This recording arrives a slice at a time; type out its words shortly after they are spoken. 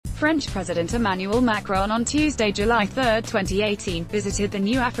French President Emmanuel Macron on Tuesday, July 3, 2018, visited the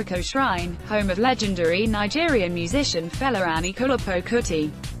new Afrika Shrine, home of legendary Nigerian musician Fela Anikulapo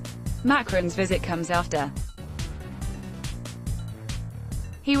Kuti. Macron's visit comes after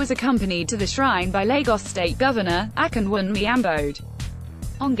he was accompanied to the shrine by Lagos State Governor, Akinwunmi Ambode.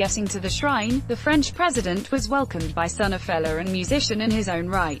 On getting to the shrine, the French president was welcomed by son of Fela and musician in his own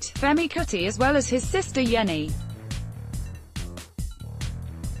right, Femi Kuti, as well as his sister Yeni.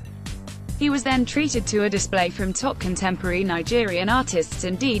 He was then treated to a display from top contemporary Nigerian artists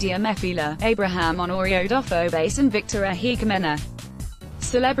Ndidi Emefiele, Abraham Onoriodofobass and Victor Ehikamena.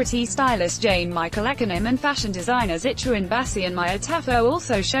 Celebrity stylist Jane Michael Ekanim and fashion designers Ichuan Bassi and Maya Tafo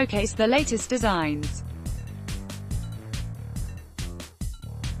also showcased the latest designs.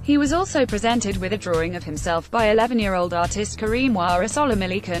 He was also presented with a drawing of himself by 11-year-old artist Karimwara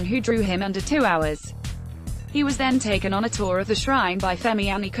Solomilikan, who drew him under 2 hours. He was then taken on a tour of the shrine by Femi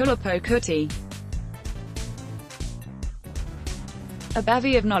Anikulapo Kuti. A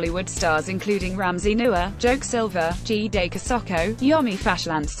bevy of Nollywood stars including Ramsey Nouah, Joke Silva, Jide Kosoko, Yomi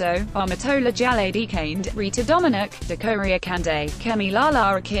Fashlanso, Omotola Jalade Kane, Rita Dominic, Dakoria Kande, Kemi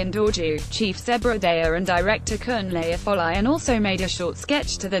Lala Akindorju, Chief Zebra Daya and director Kunle Afolayan also made a short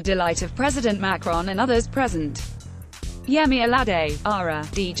sketch to the delight of President Macron and others present. Yemi Alade, Ara,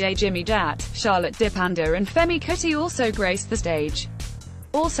 DJ Jimmy Jat, Charlotte Dipanda and Femi Kuti also graced the stage.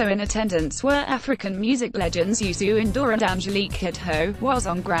 Also in attendance were African music legends Youssou N'Dour and Angelique Kidjo, was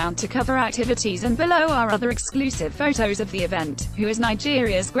on ground to cover activities, and below are other exclusive photos of the event. Who is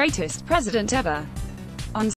Nigeria's greatest president ever?